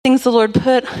Things the Lord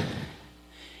put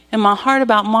in my heart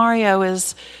about Mario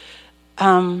is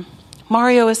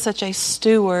Mario is such a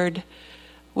steward,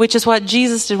 which is what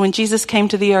Jesus did when Jesus came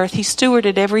to the earth. He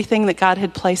stewarded everything that God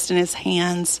had placed in his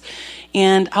hands.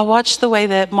 And I watched the way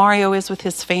that Mario is with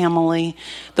his family,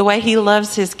 the way he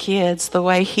loves his kids, the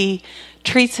way he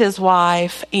treats his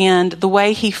wife, and the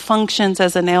way he functions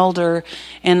as an elder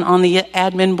and on the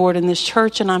admin board in this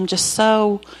church. And I'm just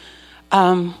so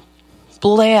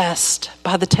blessed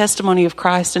by the testimony of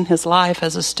Christ in his life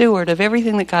as a steward of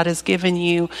everything that God has given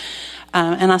you.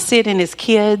 And I see it in his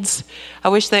kids. I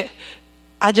wish that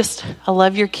I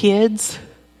love your kids.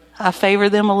 I favor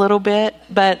them a little bit.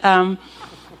 But, I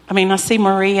see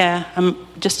Maria. I'm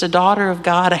just a daughter of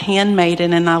God, a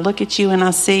handmaiden. And I look at you and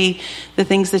I see the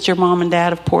things that your mom and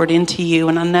dad have poured into you.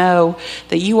 And I know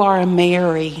that you are a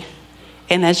Mary.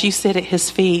 And as you sit at his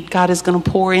feet, God is going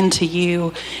to pour into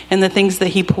you. And the things that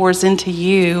he pours into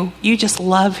you, you just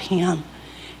love him.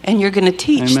 And you're going to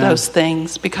teach those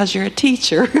things because you're a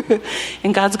teacher.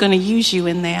 And God's going to use you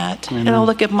in that. Amen. And I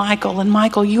look at Michael. And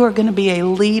Michael, you are going to be a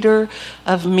leader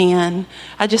of men.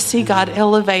 I just see God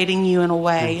elevating you in a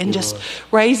way. And just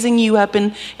raising you up.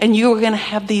 And you are going to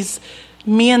have these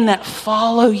men that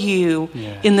follow you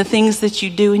in the things that you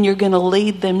do, and you're going to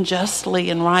lead them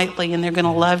justly and rightly, and they're going to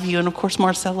love you. And of course,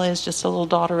 Marcella is just a little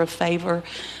daughter of favor.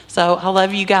 So I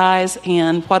love you guys,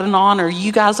 and what an honor.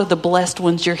 You guys are the blessed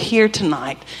ones. You're here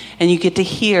tonight, and you get to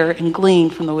hear and glean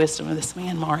from the wisdom of this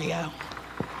man, Mario.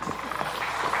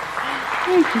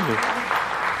 Thank you.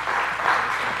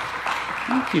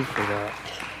 Thank you for that.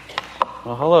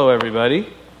 Well, hello,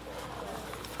 everybody.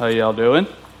 How y'all doing?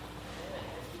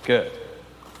 Good.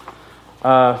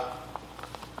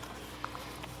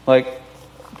 Like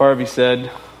Barbie said,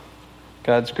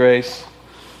 God's grace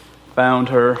found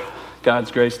her. God's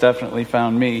grace definitely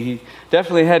found me. He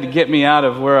definitely had to get me out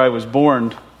of where I was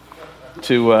born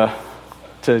to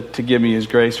give me his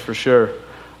grace for sure.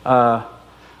 I'm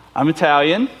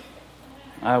Italian.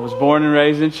 I was born and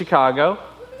raised in Chicago.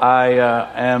 I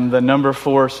am the number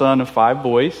 4 son of 5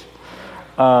 boys.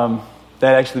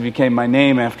 That actually became my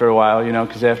name after a while,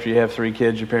 because after you have 3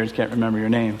 kids, your parents can't remember your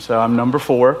name. So I'm number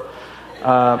 4.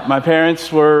 My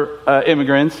parents were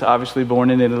immigrants, obviously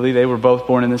born in Italy. They were both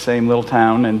born in the same little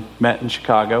town and met in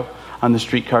Chicago on the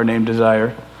streetcar named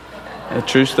Desire. A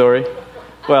true story.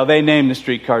 Well, they named the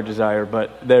streetcar Desire,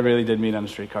 but they really did meet on the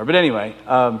streetcar. But anyway,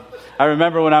 I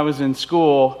remember when I was in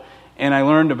school and I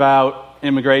learned about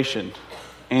immigration.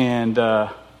 And I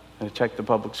checked the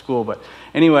public school. But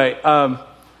anyway,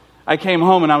 I came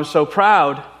home and I was so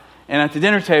proud, and at the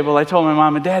dinner table I told my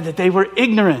mom and dad that they were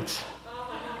ignorant.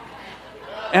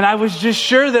 And I was just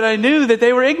sure that I knew that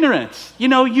they were ignorant.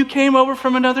 You came over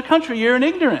from another country, you're an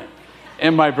ignorant.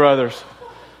 And my brothers.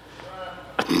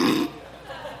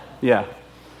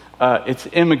 It's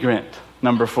immigrant,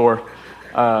 number 4.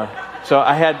 So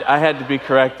I had to be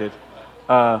corrected.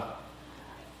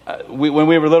 When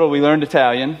we were little, we learned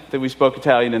Italian, that we spoke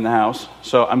Italian in the house.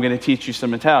 So I'm going to teach you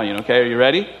some Italian, okay? Are you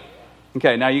ready?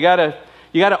 Okay, now you gotta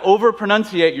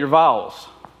over-pronunciate your vowels,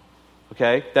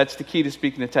 okay? That's the key to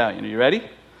speaking Italian. Are you ready?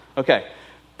 Okay.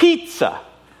 Pizza.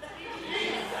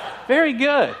 Very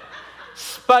good.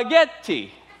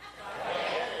 Spaghetti.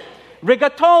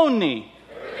 Rigatoni.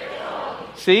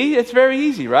 See, it's very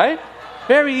easy, right?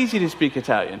 Very easy to speak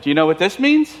Italian. Do you know what this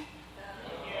means?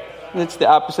 It's the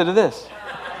opposite of this.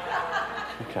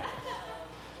 Okay.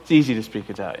 It's easy to speak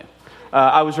Italian.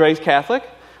 I was raised Catholic.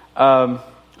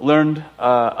 Learned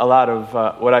a lot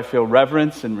of what I feel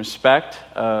reverence and respect.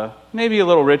 Maybe a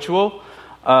little ritual,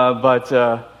 but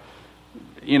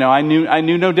I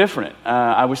knew no different.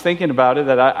 I was thinking about it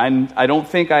that I don't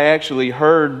think I actually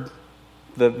heard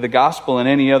the gospel in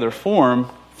any other form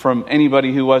from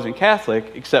anybody who wasn't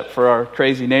Catholic, except for our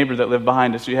crazy neighbor that lived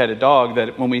behind us who had a dog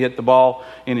that when we hit the ball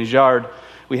in his yard,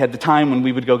 we had the time when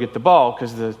we would go get the ball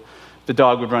because the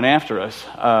dog would run after us.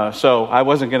 So I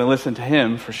wasn't going to listen to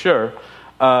him for sure.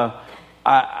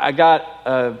 I got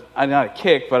not a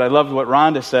kick, but I loved what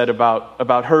Rhonda said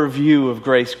about her view of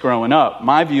grace growing up.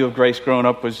 My view of grace growing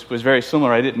up was very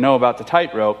similar. I didn't know about the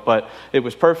tightrope, but it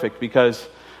was perfect because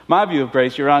my view of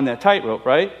grace, you're on that tightrope,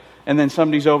 right? And then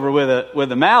somebody's over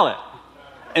with a mallet,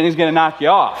 and he's going to knock you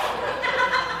off.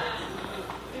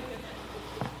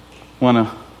 One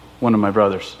of my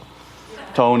brothers,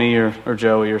 Tony or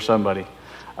Joey or somebody,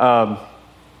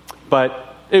 but.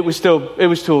 It was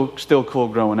still cool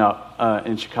growing up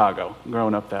in Chicago,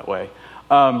 growing up that way.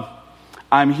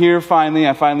 I'm here finally.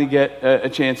 I finally get a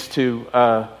chance to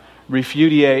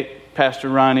refutate Pastor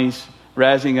Ronnie's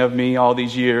razzing of me all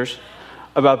these years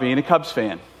about being a Cubs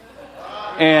fan.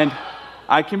 And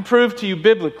I can prove to you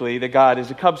biblically that God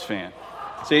is a Cubs fan.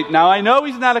 See, now I know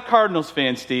he's not a Cardinals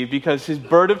fan, Steve, because his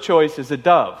bird of choice is a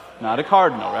dove, not a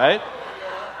cardinal, right?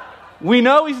 We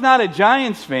know he's not a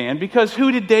Giants fan because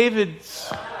who did David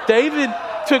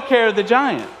took care of the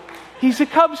Giant. He's a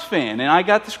Cubs fan, and I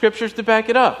got the scriptures to back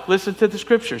it up. Listen to the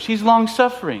scriptures. He's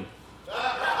long-suffering.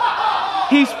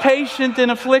 He's patient in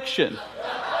affliction.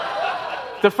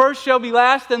 The first shall be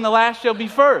last, and the last shall be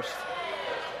first.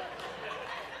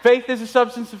 Faith is the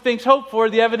substance of things hoped for,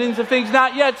 the evidence of things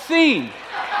not yet seen.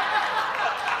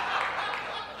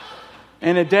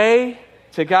 And a day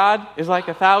to God is like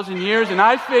 1,000 years, and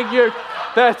I figured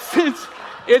that since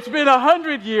it's been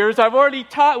 100 years,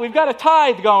 we've got a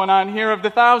tithe going on here of the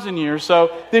 1,000 years,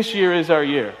 so this year is our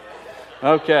year.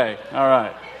 Okay, all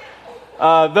right.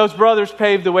 Those brothers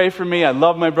paved the way for me. I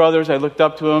love my brothers. I looked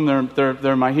up to them.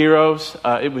 They're my heroes.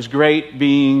 It was great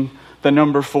being the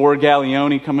number 4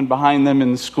 Galleone coming behind them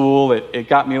in the school. It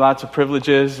got me lots of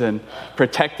privileges and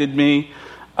protected me.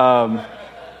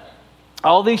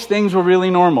 All these things were really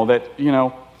normal. That,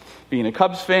 being a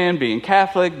Cubs fan, being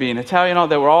Catholic, being Italian, all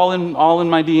that were all in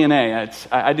my DNA.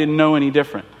 I didn't know any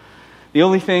different. The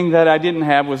only thing that I didn't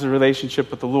have was a relationship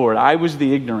with the Lord. I was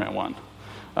the ignorant one.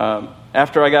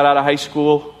 After I got out of high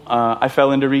school, I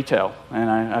fell into retail, and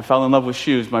I fell in love with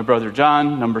shoes. My brother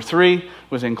John, number 3,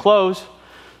 was in clothes,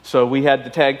 so we had the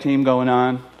tag team going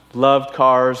on. Loved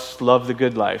cars, loved the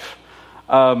good life.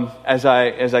 As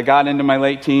I got into my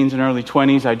late teens and early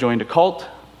 20s, I joined a cult.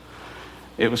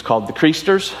 It was called the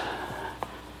Creasters.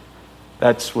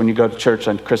 That's when you go to church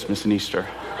on Christmas and Easter.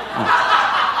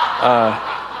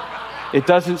 It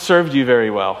doesn't serve you very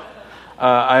well.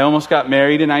 I almost got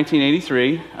married in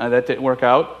 1983. That didn't work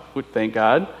out, thank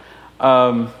God.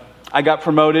 I got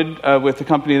promoted with the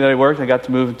company that I worked. I got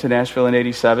to move to Nashville in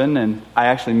 87, and I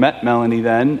actually met Melanie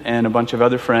then and a bunch of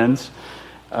other friends.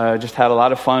 Just had a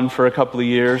lot of fun for a couple of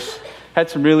years. Had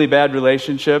some really bad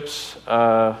relationships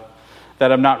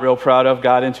that I'm not real proud of.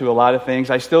 Got into a lot of things.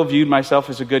 I still viewed myself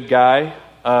as a good guy,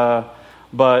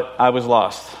 but I was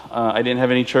lost. I didn't have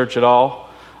any church at all.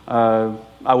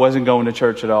 I wasn't going to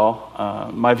church at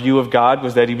all. My view of God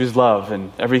was that he was love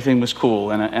and everything was cool.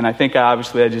 And I think I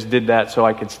just did that so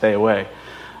I could stay away.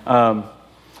 I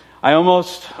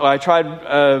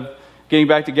tried getting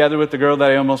back together with the girl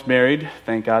that I almost married.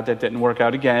 Thank God that didn't work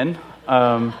out again.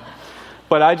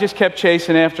 But I just kept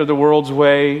chasing after the world's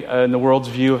way and the world's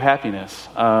view of happiness.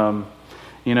 Building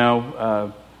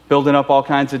up all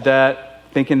kinds of debt,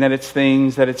 thinking that it's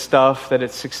things, that it's stuff, that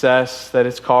it's success, that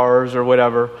it's cars or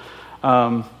whatever.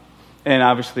 And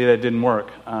obviously that didn't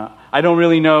work. I don't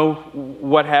really know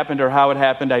what happened or how it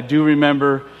happened. I do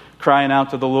remember crying out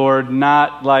to the Lord,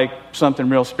 not like something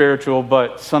real spiritual,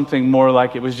 but something more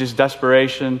like it was just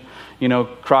desperation,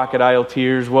 crocodile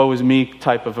tears, woe is me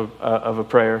type of a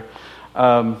prayer.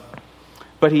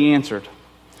 But he answered,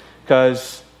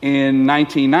 because in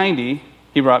 1990,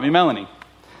 he brought me Melanie.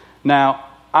 Now,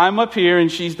 I'm up here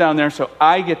and she's down there, so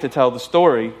I get to tell the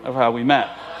story of how we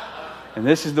met. And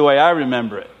this is the way I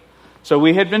remember it. So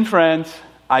we had been friends.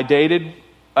 I dated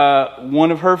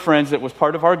one of her friends that was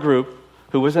part of our group,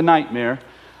 who was a nightmare,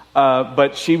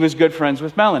 but she was good friends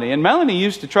with Melanie. And Melanie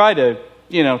used to try to,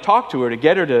 talk to her to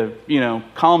get her to,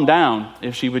 calm down.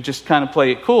 If she would just kind of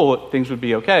play it cool, things would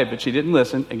be okay. But she didn't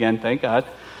listen. Again, thank God.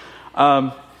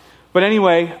 But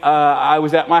anyway, I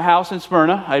was at my house in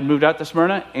Smyrna. I had moved out to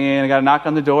Smyrna, and I got a knock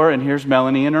on the door, and here's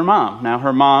Melanie and her mom. Now,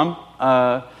 her mom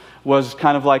was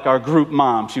kind of like our group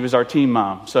mom. She was our team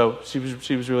mom. So she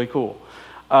was really cool.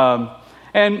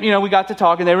 And, we got to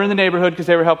talk, and they were in the neighborhood because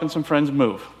they were helping some friends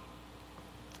move.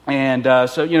 And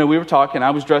so, we were talking.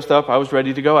 I was dressed up. I was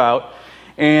ready to go out.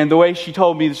 And the way she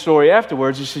told me the story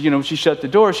afterwards, she said, she shut the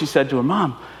door. She said to her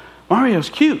mom, "Mario's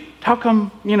cute. How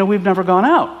come, we've never gone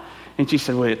out?" And she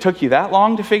said, "Well, it took you that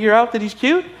long to figure out that he's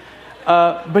cute?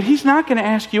 But he's not going to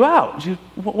ask you out." She said,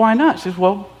 "Why not?" She says,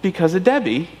 "Well, because of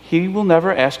Debbie, he will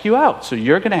never ask you out. So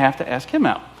you're going to have to ask him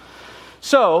out."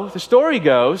 So the story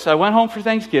goes, I went home for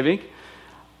Thanksgiving.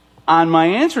 On my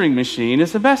answering machine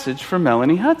is a message from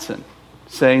Melanie Hudson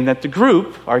saying that the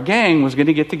group, our gang, was going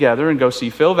to get together and go see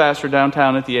Phil Vassar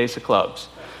downtown at the Ace of Clubs.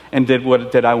 And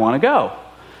did I want to go?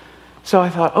 So I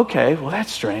thought, okay, well, that's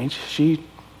strange. She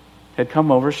had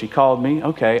come over. She called me.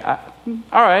 Okay, all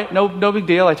right, no big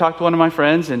deal. I talked to one of my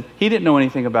friends, and he didn't know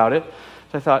anything about it.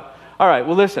 So I thought, all right,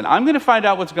 well, listen, I'm going to find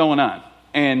out what's going on.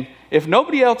 And if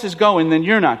nobody else is going, then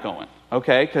you're not going,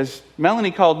 okay? Because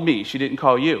Melanie called me. She didn't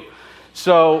call you.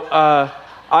 So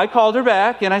I called her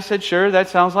back, and I said, sure, that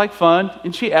sounds like fun.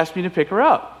 And she asked me to pick her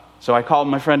up. So I called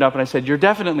my friend up, and I said, you're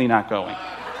definitely not going.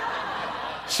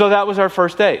 So that was our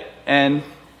first date. And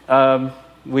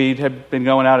we had been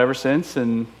going out ever since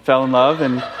and fell in love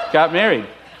and got married.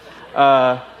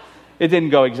 It didn't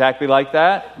go exactly like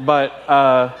that,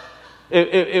 but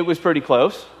it was pretty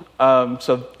close.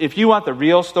 So if you want the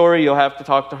real story, you'll have to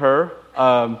talk to her.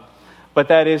 But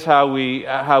that is how we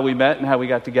met and how we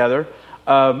got together.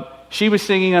 She was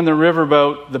singing on the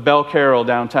riverboat, the Bell Carol,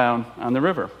 downtown on the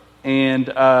river. And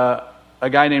a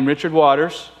guy named Richard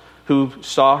Waters, who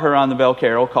saw her on the Bell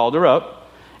Carol, called her up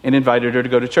and invited her to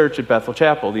go to church at Bethel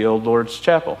Chapel, the old Lord's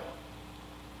Chapel.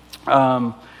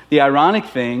 The ironic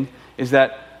thing is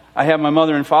that I had my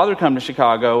mother and father come to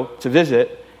Chicago to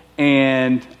visit,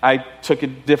 and I took a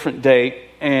different date,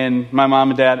 and my mom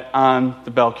and dad on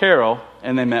the Bell Carol,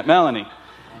 and they met Melanie.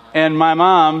 And my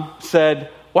mom said,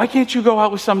 "Why can't you go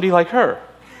out with somebody like her?"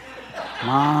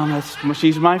 "Mom,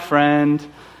 she's my friend.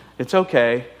 It's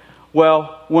okay."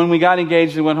 Well, when we got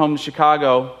engaged and went home to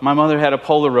Chicago, my mother had a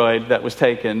Polaroid that was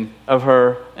taken of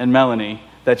her and Melanie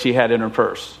that she had in her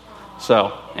purse.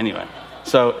 So, anyway.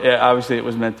 Obviously it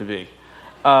was meant to be.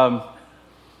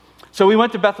 So we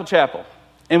went to Bethel Chapel,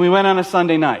 and we went on a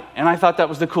Sunday night. And I thought that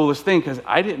was the coolest thing, because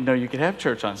I didn't know you could have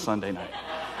church on Sunday night.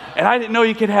 And I didn't know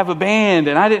you could have a band,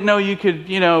 and I didn't know you could,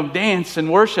 dance and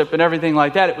worship and everything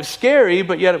like that. It was scary,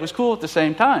 but yet it was cool at the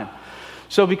same time.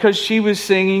 So because she was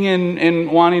singing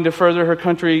and wanting to further her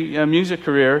country music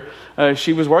career,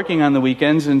 she was working on the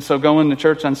weekends, and so going to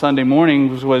church on Sunday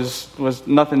morning was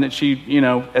nothing that she,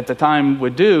 at the time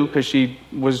would do, because she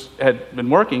had been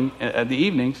working at the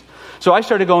evenings. So I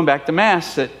started going back to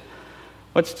Mass at,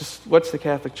 what's the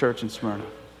Catholic church in Smyrna?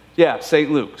 Yeah,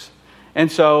 St. Luke's. And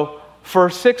so for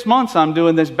 6 months, I'm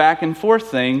doing this back and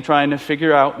forth thing, trying to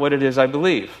figure out what it is I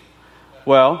believe.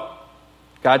 Well,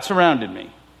 God surrounded me.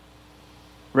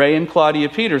 Ray and Claudia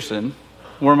Peterson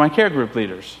were my care group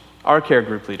leaders, our care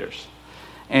group leaders.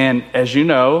 And as you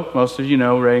know, most of you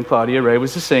know Ray and Claudia. Ray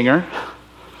was a singer,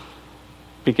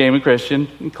 became a Christian,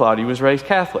 and Claudia was raised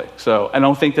Catholic. So I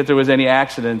don't think that there was any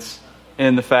accidents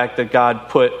in the fact that God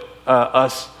put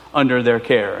us under their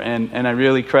care. And I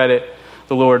really credit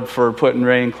the Lord for putting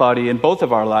Ray and Claudia in both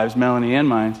of our lives, Melanie and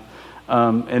mine,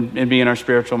 and being our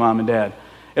spiritual mom and dad.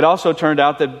 It also turned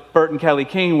out that Bert and Kelly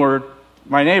King were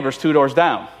my neighbors 2 doors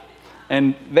down,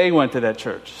 and they went to that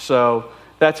church. So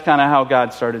that's kind of how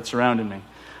God started surrounding me.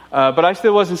 But I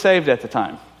still wasn't saved at the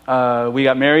time. We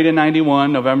got married in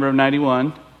November of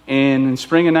 91, and in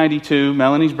spring of 92,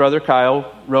 Melanie's brother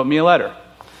Kyle wrote me a letter.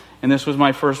 And this was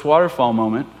my first waterfall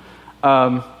moment.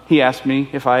 He asked me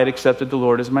if I had accepted the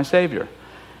Lord as my Savior.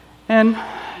 And,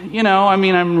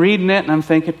 I'm reading it, and I'm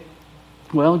thinking,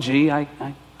 well, gee, I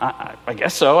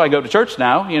guess so. I go to church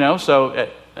now, so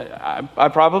I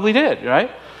probably did, right?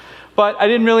 But I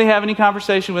didn't really have any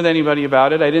conversation with anybody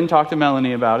about it. I didn't talk to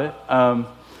Melanie about it.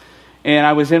 And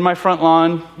I was in my front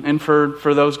lawn, and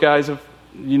for those guys,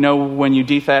 when you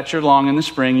dethatch your lawn in the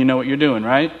spring, you know what you're doing,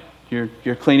 right?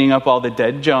 You're cleaning up all the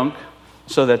dead junk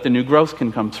so that the new growth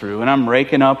can come through. And I'm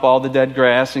raking up all the dead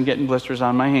grass and getting blisters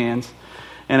on my hands.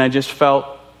 And I just felt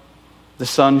the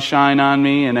sun shine on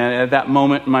me. And at that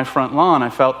moment in my front lawn, I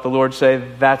felt the Lord say,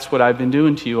 "That's what I've been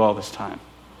doing to you all this time.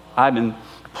 I've been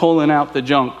pulling out the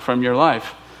junk from your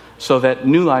life so that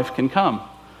new life can come."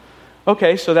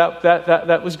 Okay, so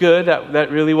that was good.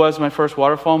 That really was my first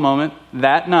waterfall moment.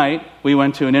 That night, we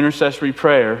went to an intercessory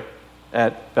prayer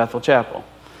at Bethel Chapel.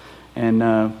 And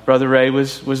Brother Ray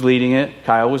was leading it.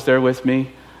 Kyle was there with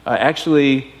me.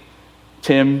 Actually,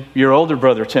 Tim, your older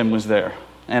brother Tim, was there.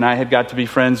 And I had got to be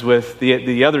friends with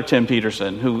the other Tim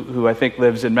Peterson, who I think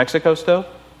lives in Mexico still.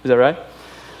 Is that right?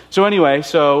 So anyway,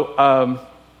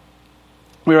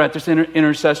 we were at this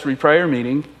intercessory prayer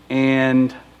meeting,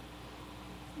 and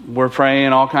we're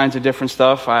praying all kinds of different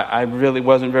stuff. I really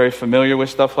wasn't very familiar with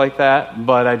stuff like that,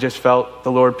 but I just felt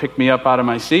the Lord pick me up out of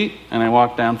my seat, and I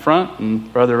walked down front,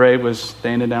 and Brother Ray was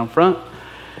standing down front,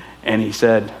 and he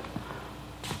said,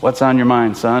 "What's on your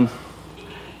mind, son?"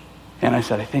 And I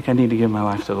said, "I think I need to give my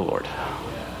life to the Lord."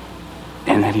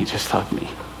 And then he just hugged me,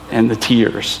 and the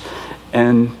tears,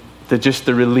 and just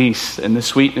the release and the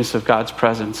sweetness of God's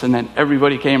presence. And then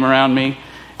everybody came around me,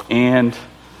 and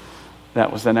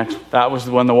that was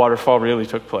when the waterfall really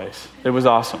took place. It was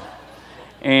awesome.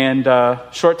 And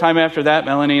short time after that,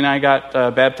 Melanie and I got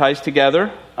baptized together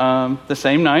the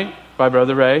same night by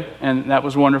Brother Ray, and that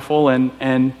was wonderful,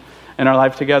 and our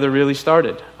life together really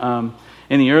started.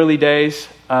 In the early days,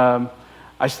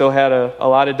 I still had a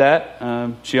lot of debt.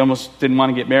 She almost didn't want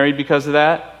to get married because of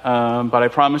that, but I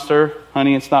promised her,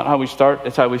 "Honey, it's not how we start,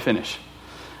 it's how we finish.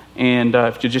 And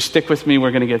if you just stick with me,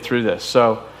 we're going to get through this."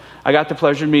 So I got the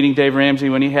pleasure of meeting Dave Ramsey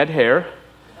when he had hair.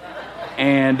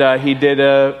 And he did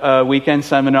a weekend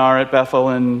seminar at Bethel,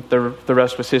 and the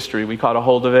rest was history. We caught a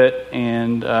hold of it,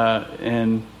 and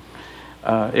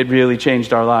it really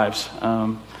changed our lives.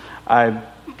 I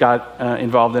got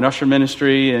involved in usher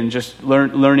ministry and just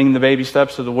learning the baby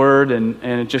steps of the Word, and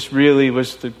it just really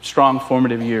was the strong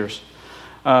formative years.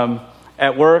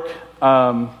 At work,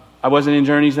 I wasn't in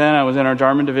Journeys then. I was in our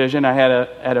Jarman division. I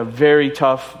had a very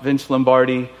tough Vince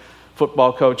Lombardi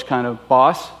football coach kind of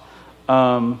boss,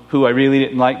 who I really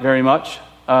didn't like very much.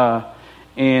 I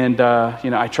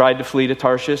tried to flee to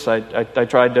Tarshish. I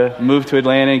tried to move to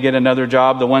Atlanta and get another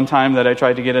job. The one time that I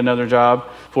tried to get another job,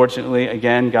 fortunately,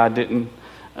 again, God didn't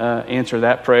answer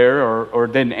that prayer or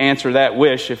didn't answer that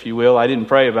wish, if you will. I didn't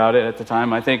pray about it at the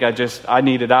time. I think I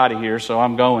needed out of here, so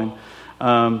I'm going.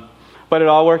 But it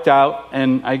all worked out,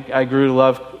 and I grew to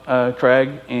love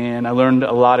Craig, and I learned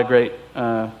a lot of great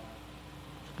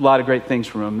things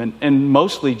from him, and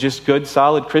mostly just good,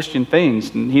 solid Christian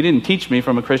things. And he didn't teach me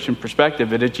from a Christian perspective,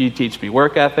 but he teach me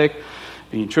work ethic,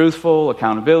 being truthful,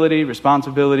 accountability,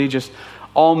 responsibility, just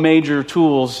all major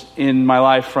tools in my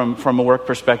life from a work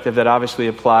perspective that obviously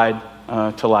applied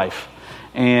to life.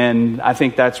 And I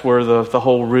think that's where the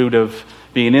whole root of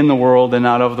being in the world and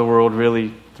not of the world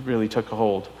really took a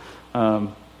hold.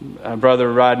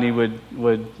 Brother Rodney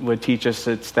would teach us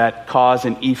it's that cause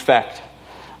and effect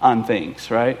on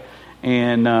things, right?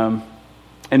 And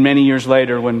many years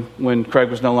later, when Craig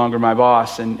was no longer my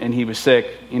boss and he was sick,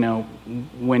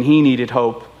 when he needed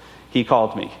hope, he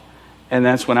called me, and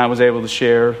that's when I was able to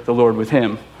share the Lord with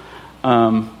him.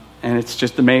 And it's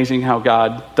just amazing how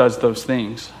God does those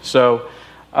things. So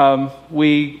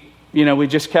we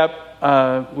just kept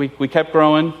we kept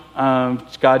growing.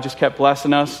 God just kept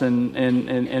blessing us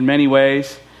in many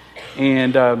ways.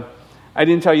 And I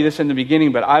didn't tell you this in the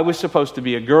beginning, but I was supposed to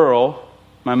be a girl.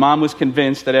 My mom was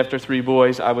convinced that after 3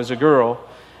 boys, I was a girl.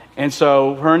 And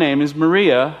so her name is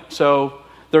Maria. So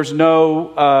there's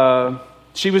no,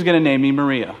 she was going to name me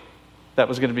Maria. That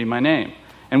was going to be my name.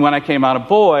 And when I came out a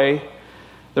boy,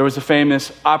 there was a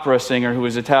famous opera singer who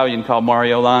was Italian called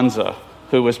Mario Lanza,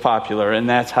 who was popular, and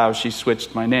that's how she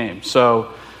switched my name.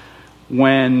 So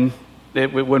when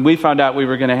we found out we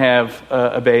were going to have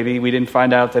a baby, we didn't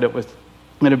find out that it was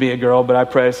going to be a girl, but I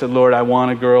prayed, I said, Lord, I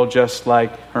want a girl just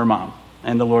like her mom.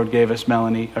 And the Lord gave us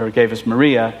Maria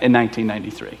in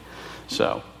 1993.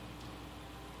 So,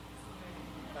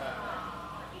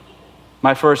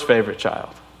 my first favorite child.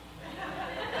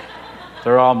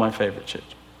 They're all my favorite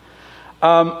children.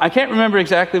 I can't remember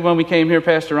exactly when we came here,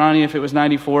 Pastor Ronnie, if it was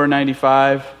 94 or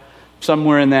 95,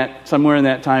 somewhere in that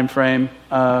time frame,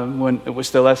 when it was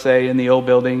still SA in the old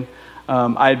building.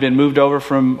 I had been moved over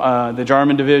from the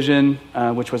Jarman division,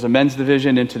 which was a men's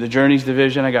division, into the Journeys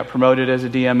division. I got promoted as a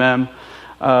DMM.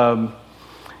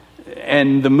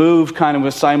 And the move kind of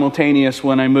was simultaneous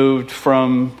when we moved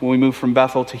from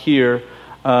Bethel to here.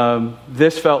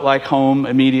 This felt like home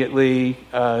immediately.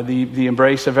 The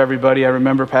embrace of everybody. I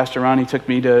remember Pastor Ronnie took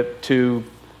me to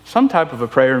some type of a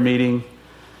prayer meeting.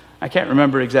 I can't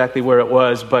remember exactly where it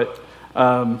was, but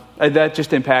that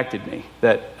just impacted me.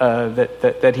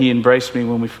 That he embraced me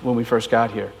when we first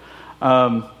got here.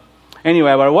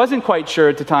 Anyway, but I wasn't quite sure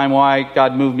at the time why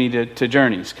God moved me to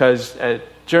Journeys, because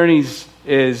Journeys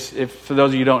is, for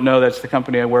those of you who don't know, that's the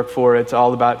company I work for. It's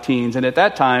all about teens, and at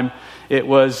that time, it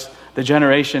was the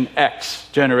Generation X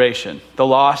generation, the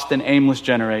lost and aimless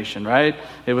generation, right?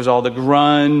 It was all the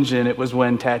grunge, and it was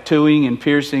when tattooing and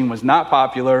piercing was not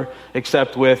popular,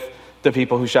 except with the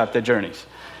people who shopped at Journeys.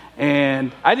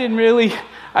 And I didn't really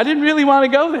want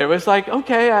to go there. It was like,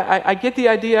 okay, I get the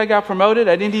idea. I got promoted.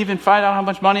 I didn't even find out how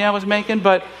much money I was making,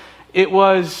 but it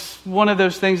was one of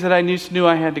those things that I knew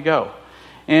I had to go.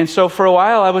 And so for a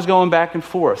while, I was going back and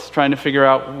forth, trying to figure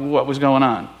out what was going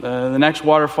on. The next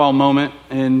waterfall moment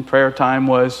in prayer time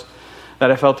was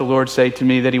that I felt the Lord say to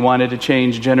me that he wanted to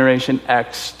change Generation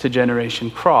X to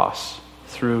Generation Cross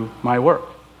through my work.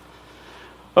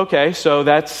 Okay, so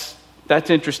that's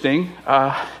interesting.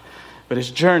 But it's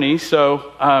Journey,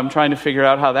 so I'm trying to figure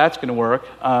out how that's going to work.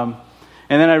 And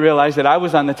then I realized that I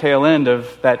was on the tail end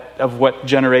of what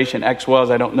Generation X was.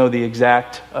 I don't know the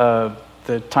exact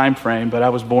the time frame, but I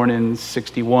was born in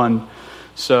 61,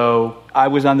 so I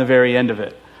was on the very end of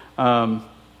it.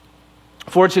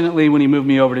 Fortunately, when he moved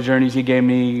me over to Journeys, he gave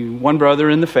me one brother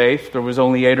in the faith. There was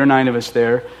only 8 or 9 of us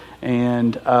there,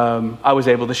 and I was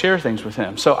able to share things with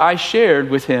him. So I shared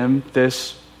with him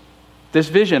this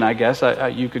vision, I guess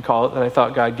you could call it, that I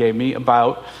thought God gave me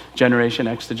about Generation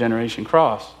X to Generation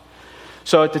Cross.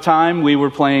 So at the time, we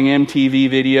were playing MTV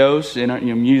videos,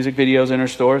 music videos in our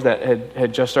stores that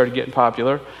had just started getting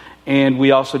popular. And we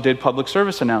also did public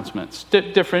service announcements.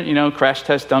 Different, crash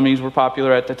test dummies were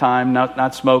popular at the time,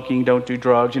 not smoking, don't do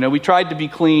drugs. We tried to be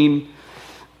clean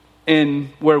in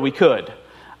where we could.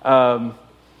 So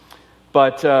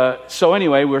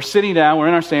anyway, we're sitting down, we're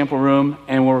in our sample room,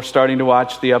 and we're starting to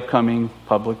watch the upcoming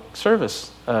public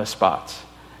service spots.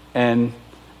 And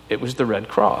it was the Red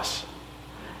Cross.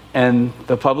 And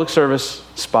the public service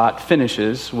spot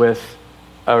finishes with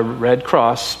a red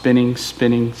cross spinning,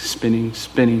 spinning, spinning,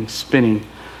 spinning, spinning,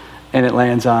 and it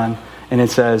lands on, and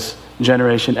it says,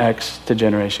 Generation X to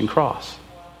Generation Cross.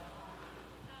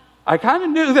 I kind of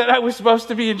knew that I was supposed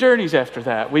to be in Journeys after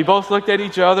that. We both looked at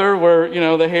each other where,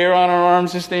 the hair on our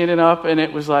arms is standing up, and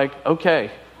it was like,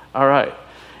 okay, all right.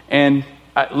 And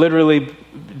literally,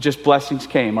 just blessings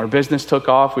came. Our business took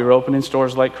off. We were opening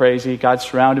stores like crazy. God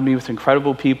surrounded me with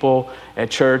incredible people at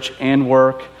church and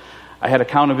work. I had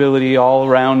accountability all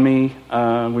around me.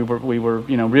 We were,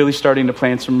 really starting to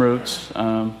plant some roots,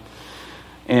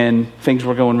 and things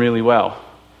were going really well.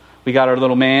 We got our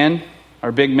little man,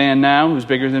 our big man now, who's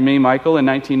bigger than me, Michael, in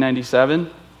 1997.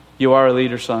 You are a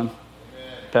leader, son.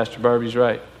 Amen. Pastor Barbie's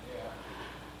right.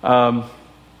 Yeah.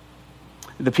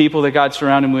 The people that God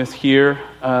surrounded me with here,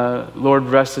 Lord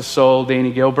rest his soul,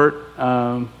 Danny Gilbert,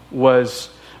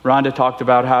 Rhonda talked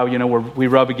about how, we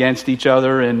rub against each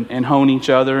other and hone each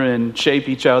other and shape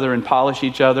each other and polish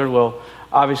each other. Well,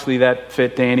 obviously that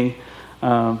fit Danny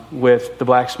with the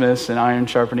blacksmiths and iron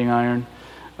sharpening iron.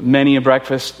 Many a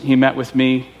breakfast he met with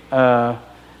me. I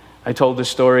told this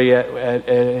story at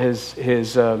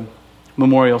his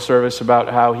memorial service about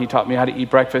how he taught me how to eat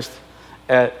breakfast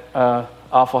at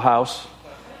Waffle House,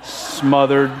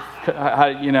 smothered.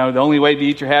 The only way to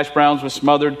eat your hash browns was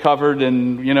smothered, covered,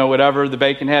 and, whatever. The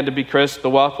bacon had to be crisp, the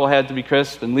waffle had to be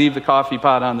crisp, and leave the coffee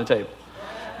pot on the table.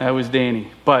 That was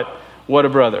Danny. But what a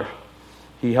brother.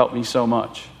 He helped me so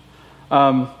much.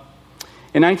 In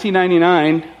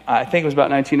 1999, I think it was about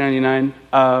 1999,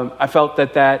 I felt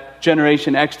that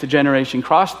Generation X to Generation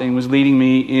Cross thing was leading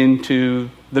me into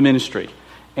the ministry.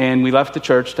 And we left the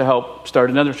church to help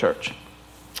start another church.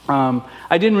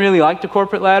 I didn't really like the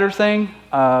corporate ladder thing.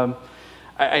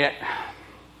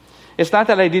 It's not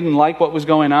that I didn't like what was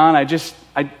going on. I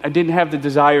didn't have the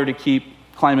desire to keep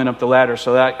climbing up the ladder.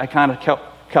 So that I kind of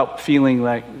kept feeling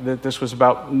like that this was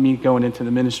about me going into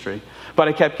the ministry. But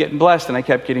I kept getting blessed and I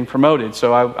kept getting promoted.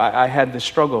 So I had this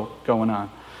struggle going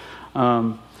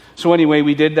on. So anyway,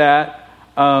 we did that.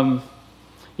 I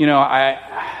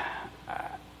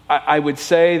would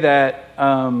say that.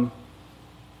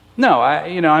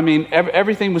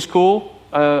 Everything was cool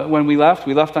when we left.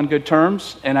 We left on good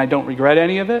terms, and I don't regret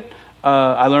any of it.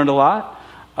 I learned a lot.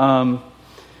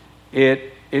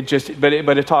 It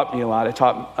taught me a lot. It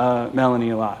taught Melanie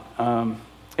a lot.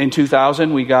 In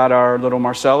 2000, we got our little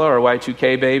Marcella, our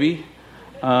Y2K baby.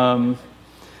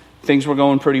 Things were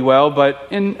going pretty well, but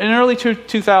in early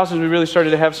 2000s, we really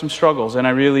started to have some struggles, and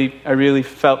I really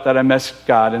felt that I missed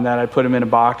God and that I put him in a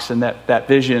box, and that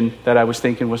vision that I was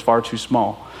thinking was far too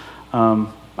small.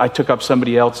 I took up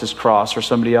somebody else's cross or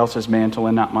somebody else's mantle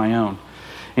and not my own.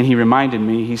 And he reminded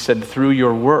me, he said, through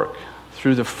your work,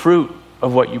 through the fruit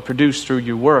of what you produce through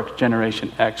your work,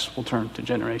 Generation X will turn to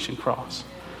Generation Cross.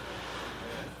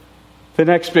 The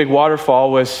next big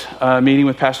waterfall was meeting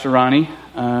with Pastor Ronnie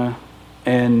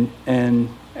and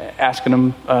asking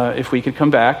him if we could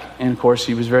come back. And of course,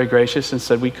 he was very gracious and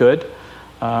said we could.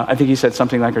 I think he said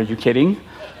something like, "Are you kidding?"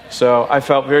 So I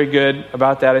felt very good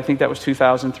about that. I think that was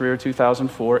 2003 or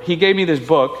 2004. He gave me this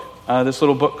book, this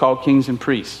little book called Kings and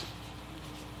Priests.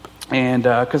 And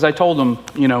because I told him,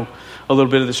 a little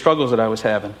bit of the struggles that I was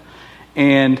having.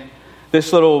 And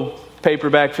this little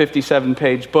paperback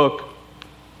 57-page book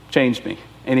changed me.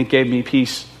 And it gave me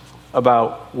peace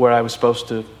about where I was supposed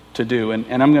to do.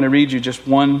 And I'm going to read you just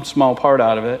one small part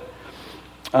out of it.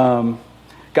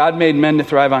 God made men to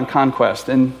thrive on conquest.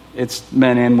 And it's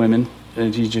men and women.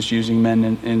 He's just using men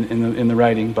in the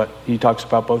writing, but he talks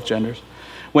about both genders.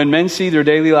 When men see their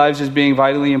daily lives as being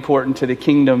vitally important to the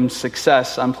kingdom's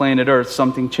success on planet Earth,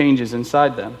 something changes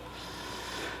inside them.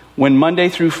 When Monday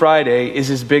through Friday is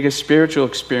as big a spiritual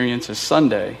experience as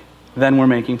Sunday, then we're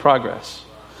making progress.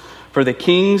 For the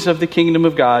kings of the kingdom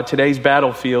of God, today's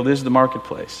battlefield is the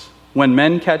marketplace. When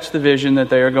men catch the vision that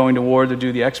they are going to war to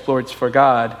do the exploits for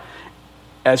God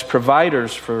as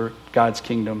providers for God's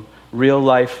kingdom, real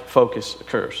life focus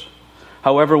occurs.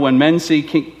 However, when men see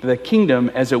the kingdom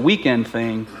as a weekend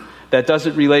thing that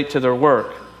doesn't relate to their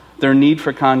work, their need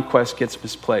for conquest gets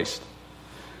misplaced.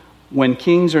 When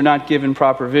kings are not given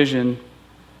proper vision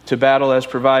to battle as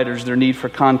providers, their need for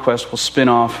conquest will spin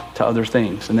off to other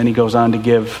things. And then he goes on to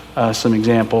give some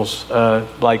examples,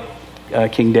 like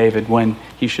King David, when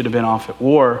he should have been off at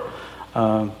war.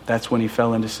 That's when he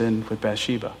fell into sin with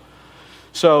Bathsheba.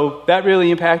 So that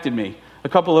really impacted me. A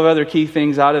couple of other key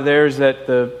things out of there is that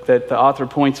the author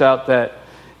points out that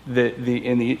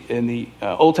in the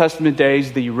Old Testament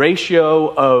days, the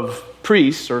ratio of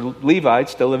priests or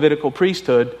Levites, the Levitical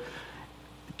priesthood,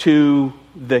 to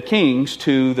the kings,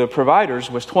 to the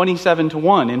providers, was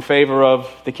 27-1 in favor of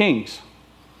the kings.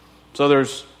 So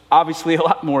there's obviously a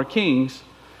lot more kings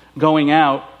going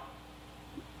out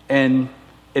and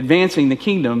advancing the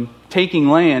kingdom, taking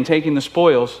land, taking the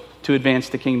spoils to advance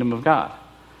the kingdom of God.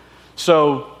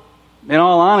 So, in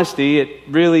all honesty, it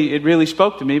really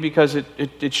spoke to me because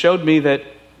it showed me that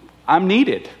I'm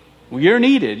needed. You're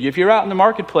needed. If you're out in the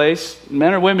marketplace,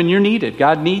 men or women, you're needed.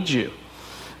 God needs you.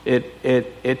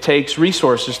 It takes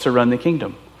resources to run the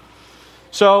kingdom.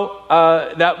 So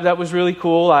that was really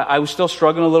cool. I was still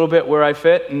struggling a little bit where I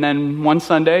fit. And then one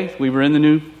Sunday, we were in the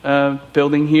new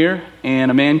building here, and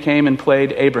a man came and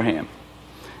played Abraham.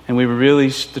 And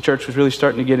the church was really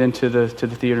starting to get into the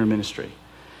theater ministry.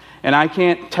 And I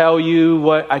can't tell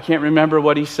you I can't remember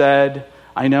what he said.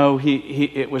 I know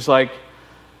it was like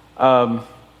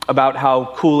about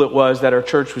how cool it was that our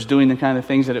church was doing the kind of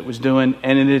things that it was doing,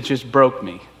 and it just broke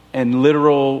me. And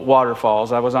literal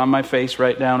waterfalls. I was on my face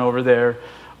right down over there,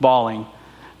 bawling,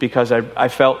 because I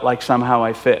felt like somehow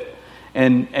I fit.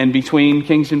 And between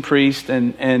kings and priests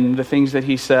and the things that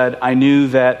he said, I knew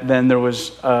that then there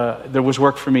was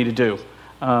work for me to do.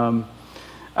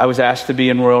 I was asked to be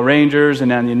in Royal Rangers and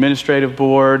on the administrative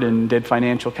board and did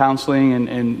financial counseling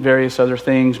and various other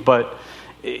things. But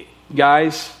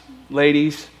guys,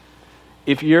 ladies,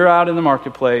 if you're out in the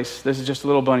marketplace, this is just a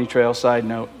little bunny trail side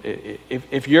note.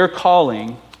 If your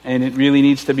calling, and it really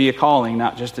needs to be a calling,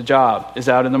 not just a job, is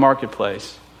out in the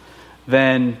marketplace,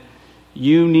 then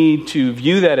you need to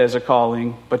view that as a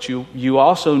calling, but you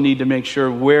also need to make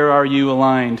sure where are you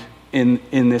aligned in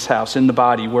this house, in the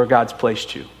body, where God's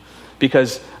placed you.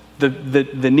 Because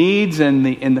the needs and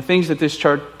the things that this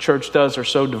church does are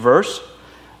so diverse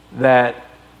that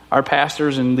our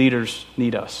pastors and leaders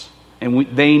need us. And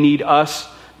they need us.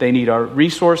 They need our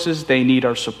resources. They need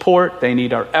our support. They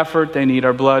need our effort. They need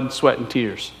our blood, sweat, and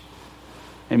tears.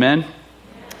 Amen?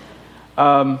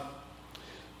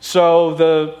 So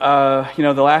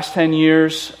the last 10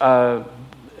 years,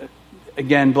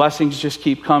 again, blessings just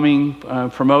keep coming,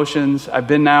 promotions. I've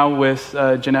been now with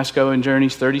Genesco and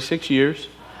Journeys 36 years.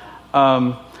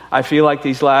 I feel like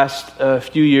these last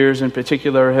few years in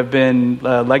particular have been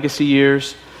legacy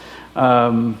years.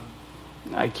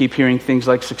 I keep hearing things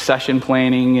like succession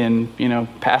planning and,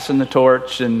 passing the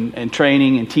torch and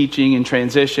training and teaching and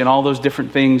transition, all those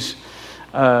different things,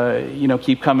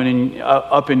 keep coming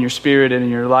up in your spirit and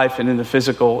in your life and in the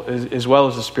physical as well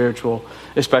as the spiritual,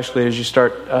 especially as you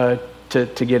start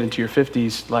to get into your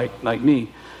 50s like me.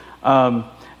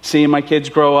 Seeing my kids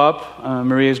grow up.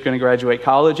 Maria's going to graduate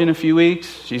college in a few weeks.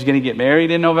 She's going to get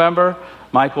married in November.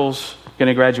 Michael's going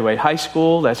to graduate high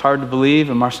school. That's hard to believe.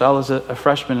 And Marcel is a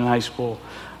freshman in high school.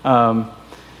 My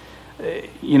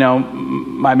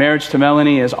marriage to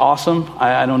Melanie is awesome.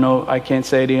 I don't know. I can't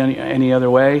say it any other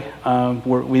way.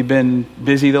 We've been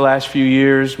busy the last few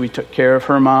years. We took care of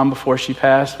her mom before she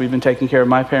passed. We've been taking care of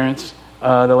my parents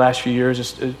the last few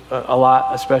years, a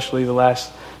lot, especially the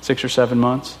last 6 or 7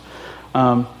 months.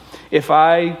 If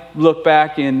I look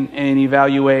back and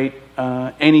evaluate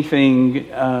anything,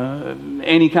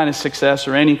 any kind of success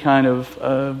or any kind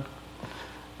of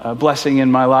blessing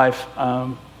in my life,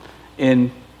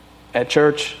 at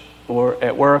church or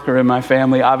at work or in my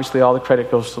family, obviously all the credit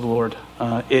goes to the Lord.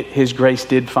 His grace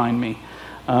did find me.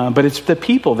 But it's the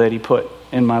people that he put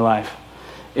in my life.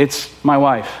 It's my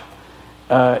wife.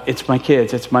 It's my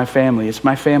kids. It's my family. It's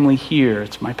my family here.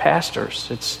 It's my pastors.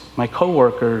 It's my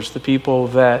coworkers, the people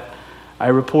that I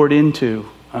report into.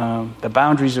 The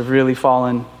boundaries have really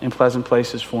fallen in pleasant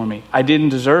places for me. I didn't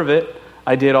deserve it.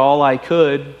 I did all I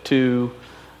could to,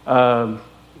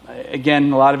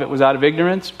 again, a lot of it was out of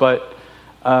ignorance, but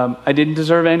I didn't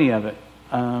deserve any of it.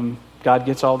 God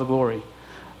gets all the glory.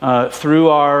 Through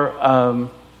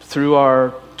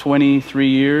our 23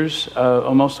 years,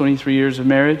 almost 23 years of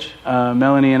marriage,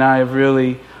 Melanie and I have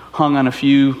really hung on a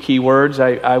few key words.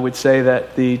 I would say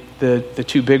that the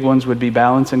two big ones would be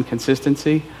balance and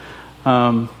consistency.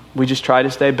 We just try to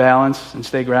stay balanced and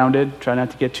stay grounded, try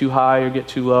not to get too high or get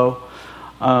too low.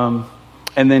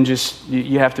 And then just,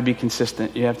 you have to be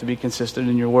consistent. You have to be consistent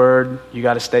in your word. You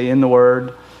got to stay in the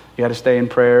word. You got to stay in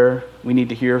prayer. We need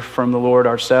to hear from the Lord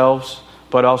ourselves,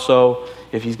 but also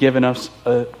if he's given us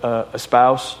a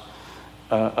spouse,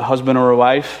 a husband or a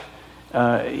wife,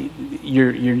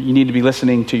 you need to be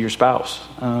listening to your spouse,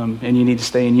 and you need to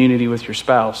stay in unity with your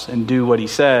spouse and do what he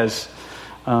says,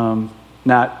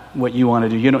 not what you want to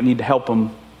do. You don't need to help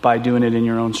him by doing it in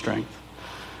your own strength.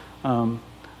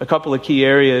 A couple of key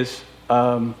areas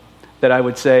that I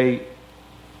would say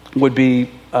would be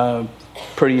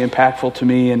pretty impactful to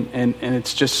me, and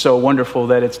it's just so wonderful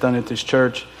that it's done at this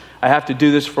church. I have to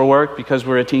do this for work because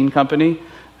we're a teen company,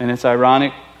 and it's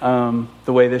ironic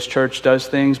the way this church does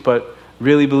things, but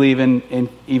really believe in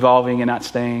evolving and not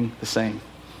staying the same.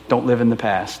 Don't live in the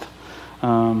past.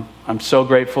 I'm so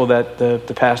grateful that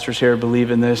the pastors here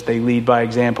believe in this. They lead by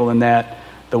example in that.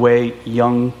 The way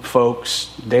young folks,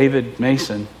 David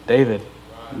Mason,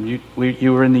 you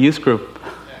were in the youth group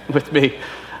with me.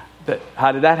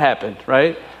 How did that happen,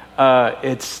 right?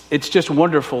 It's just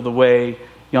wonderful the way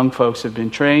young folks have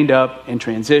been trained up and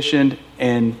transitioned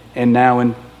and now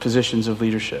in positions of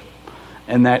leadership.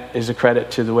 And that is a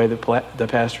credit to the way the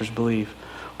pastors believe.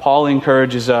 Paul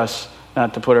encourages us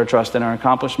not to put our trust in our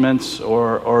accomplishments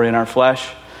or in our flesh,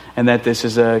 and that this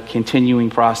is a continuing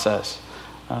process.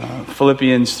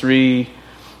 Philippians 3,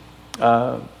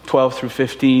 12 through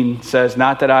 15 says,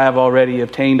 "Not that I have already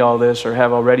obtained all this or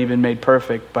have already been made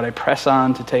perfect, but I press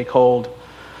on to take hold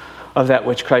of that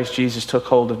which Christ Jesus took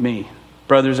hold of me.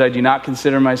 Brothers, I do not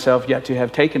consider myself yet to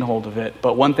have taken hold of it,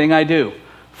 but one thing I do,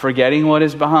 forgetting what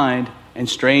is behind and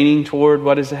straining toward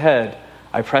what is ahead,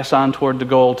 I press on toward the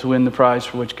goal to win the prize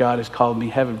for which God has called me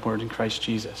heavenward in Christ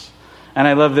Jesus." And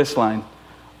I love this line.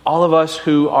 All of us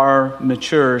who are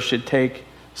mature should take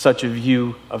such a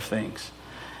view of things.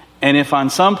 And if on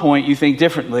some point you think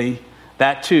differently,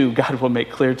 that too God will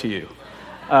make clear to you.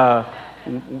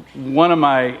 One of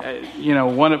my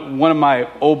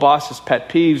old boss's pet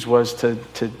peeves was to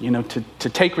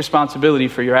take responsibility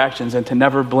for your actions and to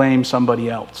never blame somebody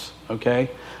else. Okay,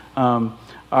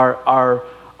 our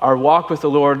walk with the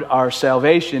Lord, our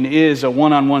salvation is a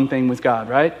one-on-one thing with God,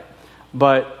 right?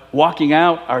 But walking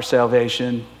out our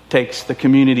salvation takes the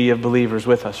community of believers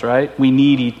with us, right? We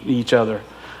need each other.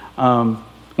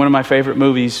 One of my favorite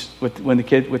movies with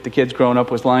the kids growing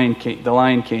up was The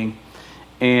Lion King,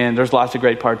 and there's lots of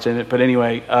great parts in it. But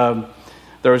anyway,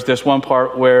 there was this one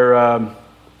part where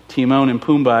Timon and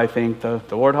Pumbaa, I think, the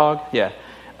warthog,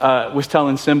 was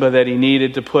telling Simba that he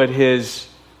needed to put his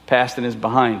past in his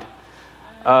behind.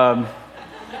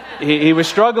 He was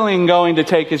struggling going to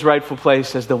take his rightful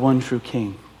place as the one true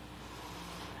king.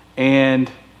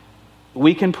 And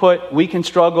we can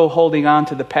struggle holding on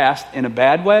to the past in a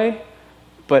bad way,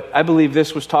 but I believe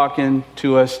this was talking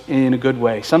to us in a good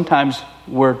way. Sometimes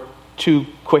we're too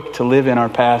quick to live in our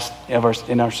past,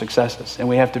 in our successes, and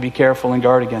we have to be careful and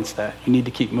guard against that. You need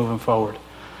to keep moving forward.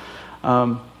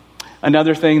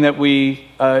 Another thing that we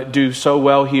do so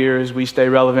well here is we stay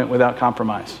relevant without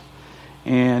compromise.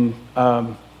 And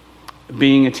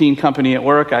being a teen company at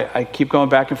work, I keep going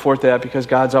back and forth to that because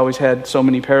God's always had so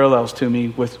many parallels to me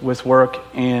with work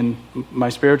and my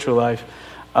spiritual life.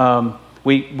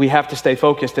 We have to stay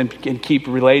focused and keep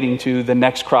relating to the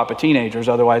next crop of teenagers,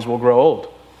 otherwise we'll grow old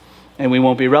and we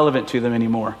won't be relevant to them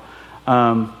anymore.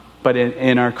 But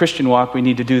in our Christian walk, we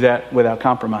need to do that without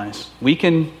compromise. We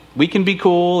can be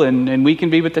cool and we can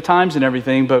be with the times and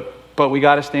everything, but we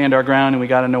got to stand our ground and we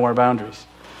got to know our boundaries.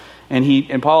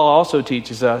 And Paul also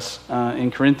teaches us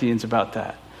in Corinthians about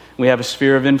that. We have a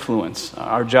sphere of influence.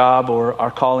 Our job or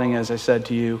our calling, as I said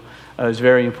to you, is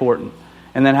very important.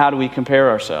 And then how do we compare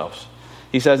ourselves?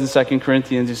 He says in 2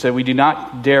 Corinthians, he said, "We do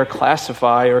not dare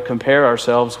classify or compare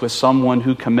ourselves with someone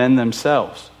who commend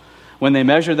themselves. When they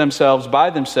measure themselves by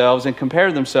themselves and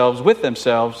compare themselves with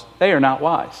themselves, they are not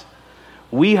wise.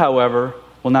 We, however,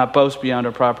 will not boast beyond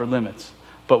our proper limits,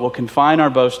 but will confine our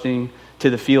boasting to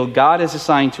the field God has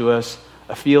assigned to us,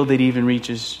 a field that even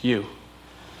reaches you."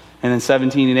 And then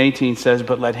 17 and 18 says,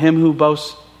 "But let him who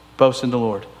boasts, boast in the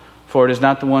Lord. For it is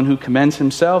not the one who commends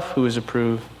himself who is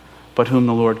approved, but whom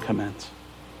the Lord commends."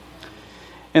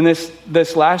 And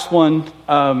this last one,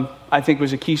 I think,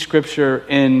 was a key scripture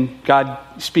in God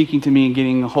speaking to me and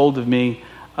getting a hold of me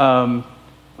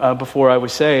before I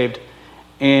was saved.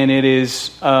 And it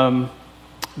is that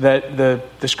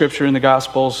the scripture in the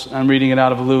Gospels, I'm reading it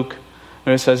out of Luke,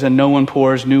 where it says, "And no one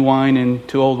pours new wine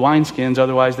into old wineskins,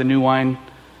 otherwise the new wine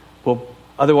will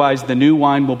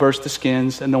burst the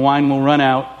skins, and the wine will run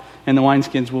out, and the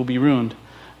wineskins will be ruined.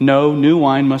 No, new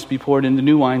wine must be poured into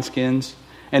new wineskins,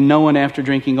 and no one after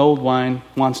drinking old wine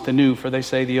wants the new, for they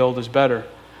say the old is better."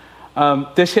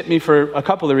 This hit me for a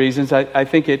couple of reasons. I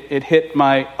think it hit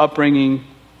my upbringing,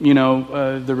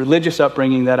 the religious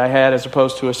upbringing that I had as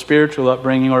opposed to a spiritual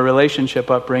upbringing or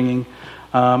relationship upbringing.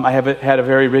 I have had a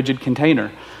very rigid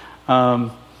container.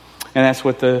 And that's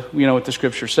what what the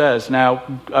scripture says. Now,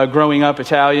 growing up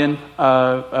Italian,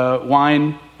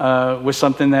 wine was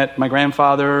something that my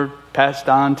grandfather passed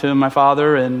on to my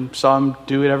father and saw him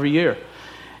do it every year.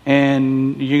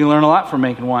 And you can learn a lot from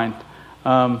making wine.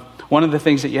 One of the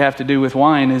things that you have to do with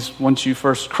wine is once you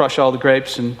first crush all the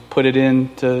grapes and put it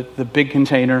into the big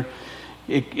container,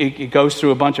 it goes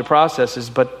through a bunch of processes.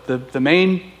 But the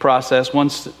main process,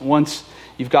 once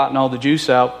you've gotten all the juice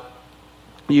out,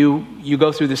 you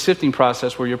go through the sifting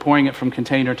process where you're pouring it from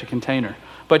container to container.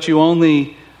 But you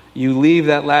leave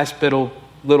that last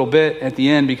little bit at the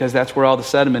end because that's where all the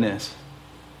sediment is.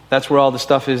 That's where all the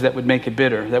stuff is that would make it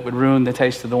bitter, that would ruin the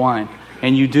taste of the wine.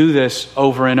 And you do this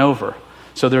over and over.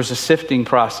 So there's a sifting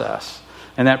process,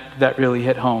 and that really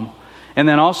hit home. And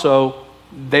then also,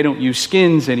 they don't use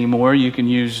skins anymore. You can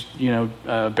use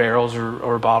barrels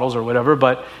or bottles or whatever,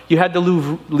 but you had to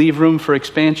leave room for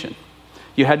expansion.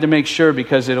 You had to make sure,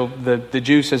 because the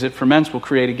juice as it ferments will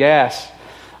create a gas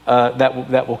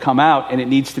that will come out, and it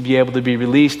needs to be able to be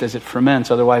released as it ferments.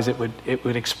 Otherwise, it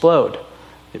would explode.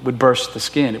 It would burst the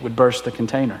skin. It would burst the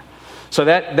container. So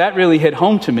that really hit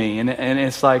home to me, and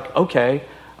it's like, okay,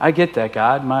 I get that,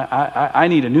 God. I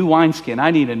need a new wineskin.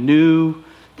 I need a new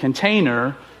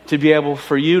container to be able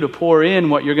for you to pour in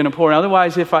what you're going to pour in.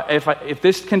 Otherwise, if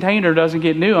this container doesn't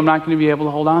get new, I'm not going to be able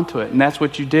to hold on to it. And that's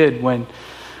what you did when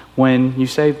you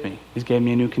saved me. You gave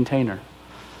me a new container.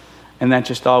 And that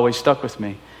just always stuck with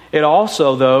me. It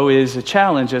also, though, is a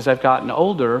challenge as I've gotten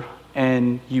older,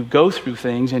 and you go through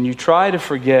things and you try to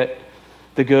forget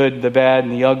the good, the bad,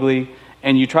 and the ugly,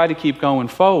 and you try to keep going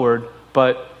forward,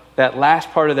 but that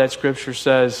last part of that scripture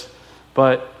says,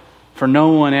 but for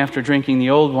no one after drinking the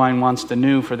old wine wants the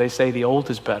new, for they say the old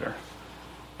is better.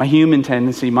 My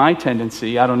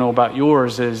tendency, I don't know about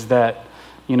yours, is that,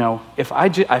 if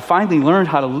I finally learned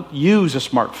how to use a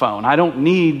smartphone, I don't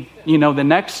need, the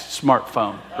next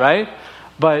smartphone, right?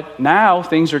 But now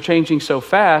things are changing so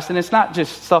fast, and it's not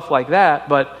just stuff like that,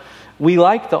 but we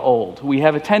like the old. We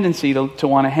have a tendency to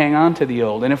want to hang on to the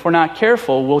old. And if we're not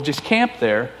careful, we'll just camp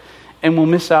there, and we'll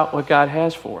miss out what God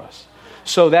has for us.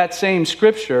 So that same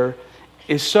scripture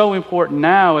is so important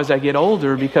now as I get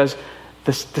older, because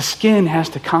the skin has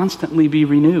to constantly be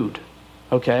renewed,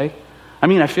 okay? I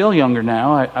mean, I feel younger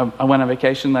now. I went on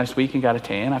vacation last week and got a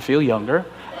tan. I feel younger.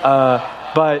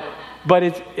 But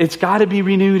it's got to be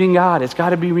renewed in God. It's got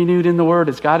to be renewed in the Word.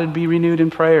 It's got to be renewed in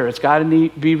prayer. It's got to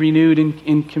be renewed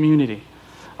in community.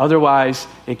 Otherwise,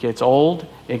 it gets old,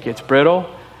 it gets brittle,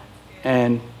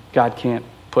 and God can't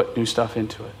put new stuff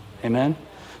into it. Amen?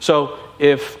 So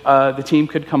if the team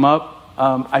could come up,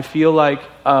 I feel like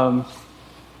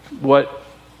what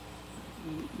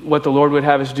the Lord would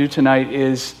have us do tonight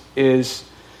is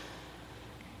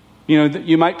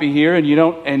you might be here and you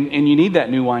don't, and you need that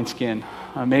new wineskin.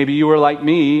 Maybe you were like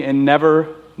me and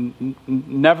never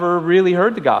really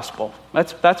heard the gospel.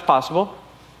 That's possible.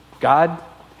 God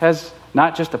has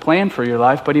not just a plan for your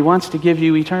life, but He wants to give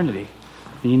you eternity.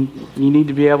 You need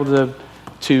to be able to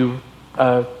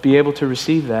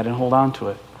receive that and hold on to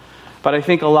it. But I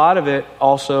think a lot of it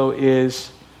also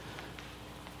is,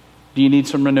 do you need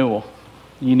some renewal?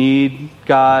 You need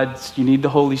the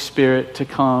Holy Spirit to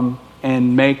come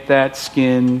and make that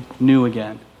skin new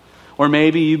again. Or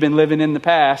maybe you've been living in the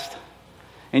past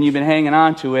and you've been hanging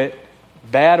on to it,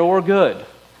 bad or good.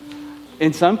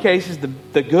 In some cases,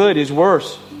 the good is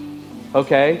worse,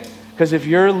 okay? Because if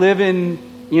you're living,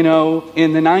 in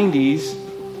the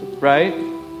 90s, right?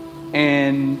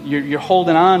 And you're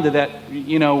holding on to that,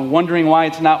 wondering why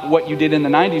it's not what you did in the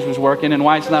 90s was working and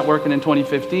why it's not working in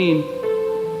 2015,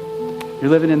 you're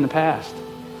living in the past.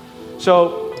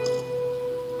 So,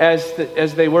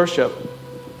 as they worship,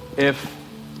 if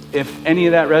any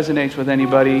of that resonates with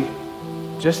anybody,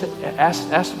 just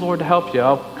ask the Lord to help you.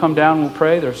 I'll come down and we'll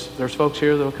pray. There's folks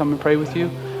here that will come and pray with you.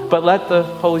 But let the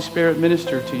Holy Spirit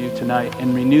minister to you tonight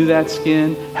and renew that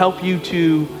skin, help you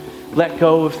to let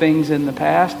go of things in the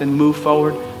past and move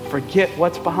forward. Forget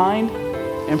what's behind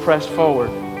and press forward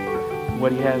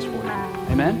what He has for you.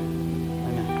 Amen?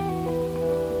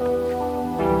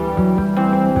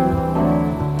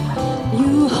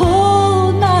 You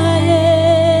hold my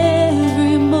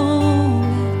every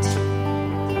moment.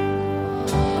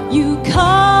 You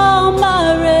calm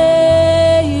my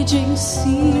raging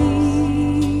sea.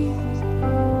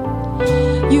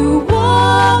 You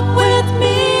walk with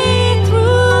me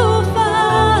through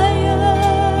fire.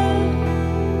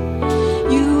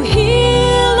 You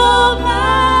heal all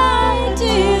my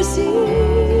disease.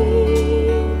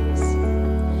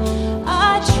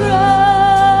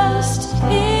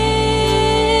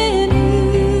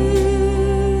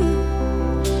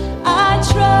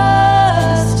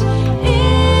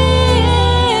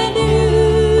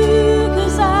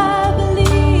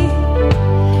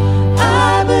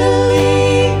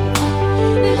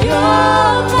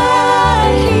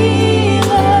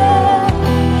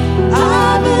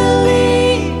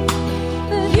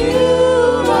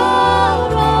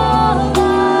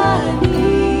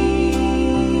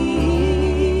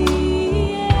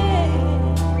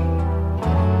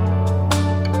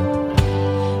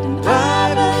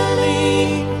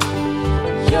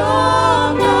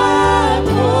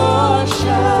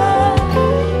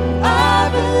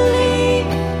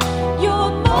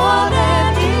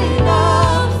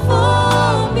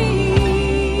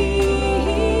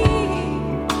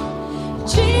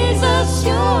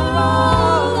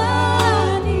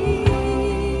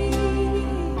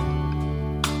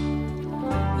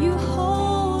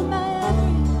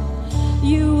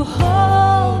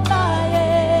 hold my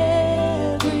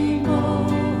every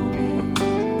moment.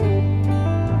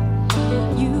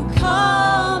 You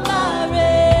calm my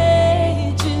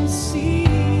raging sea.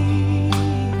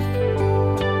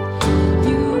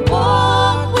 You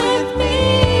walk with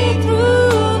me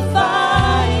through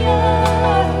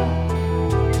fire.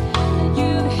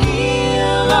 You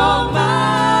heal all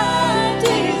my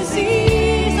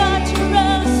disease. I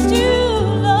trust you,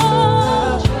 Lord.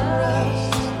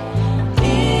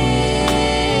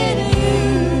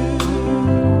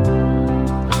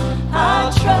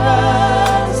 I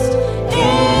trust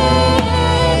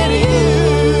in you,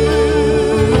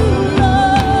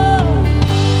 Lord.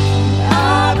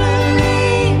 I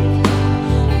believe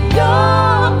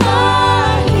you're my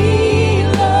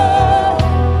healer,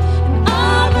 and I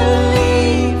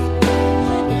believe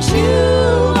that you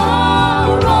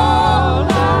are all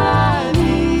I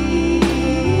need.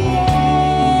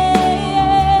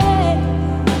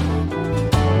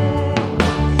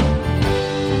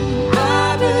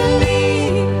 I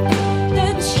believe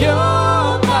that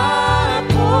you're my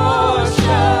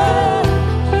portion,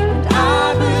 and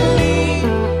I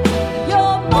believe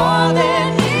you're more than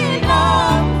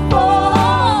enough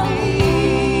for me.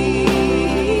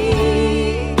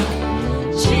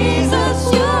 Jesus,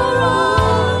 you're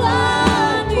all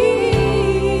I need.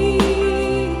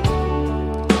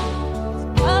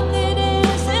 Nothing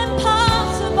is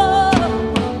impossible.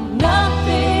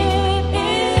 Nothing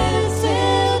is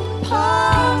impossible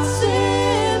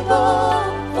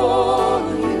for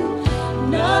you.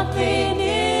 Nothing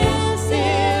is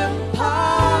impossible.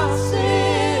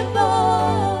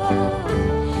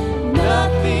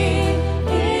 Nothing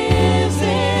is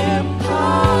impossible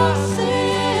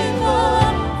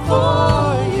for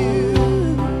you.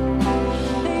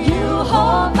 You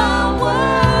hold my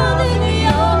world in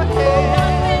your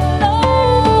hand. No,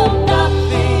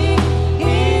 nothing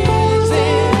is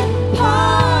impossible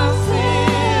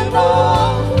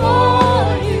for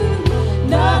you.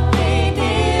 Nothing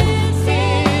is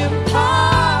impossible.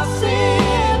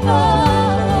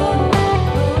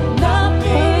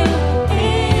 Nothing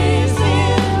is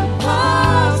impossible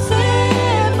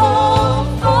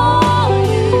for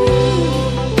you.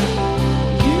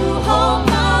 You hold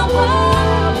my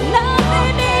world.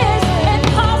 Nothing is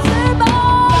impossible.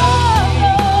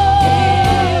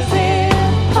 Is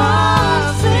impossible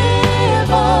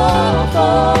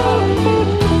for you.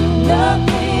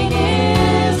 Nothing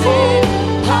is impossible.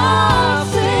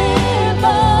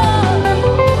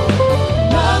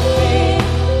 Nothing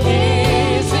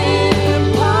is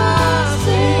impossible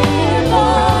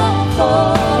for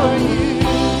you.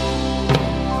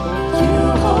 You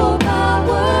hold my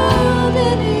world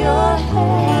in your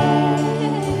hand.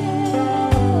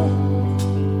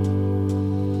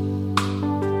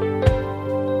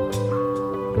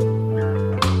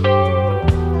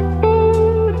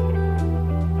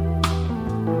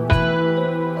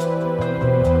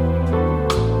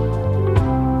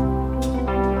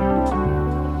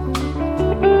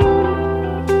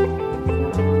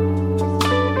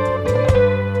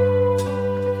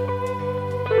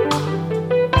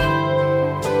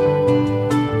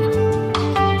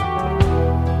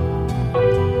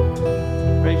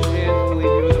 Raise your hands and leave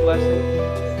you with a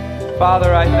blessing.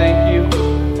 Father, I thank you.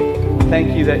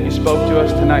 Thank you that you spoke to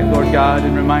us tonight, Lord God,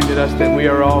 and reminded us that we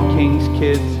are all King's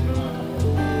kids.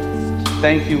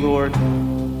 Thank you, Lord.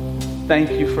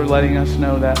 Thank you for letting us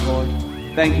know that, Lord.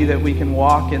 Thank you that we can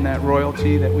walk in that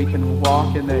royalty, that we can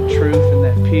walk in that truth and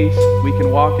that peace. We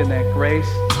can walk in that grace.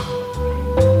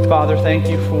 Father, thank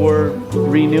you for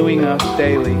renewing us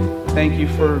daily. Thank you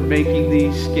for making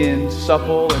these skins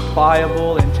supple and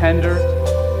pliable and tender,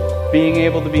 being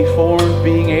able to be formed,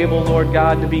 being able, Lord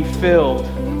God, to be filled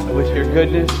with your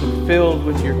goodness and filled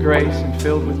with your grace and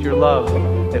filled with your love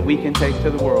that we can take to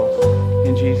the world.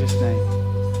 In Jesus' name,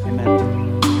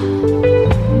 amen.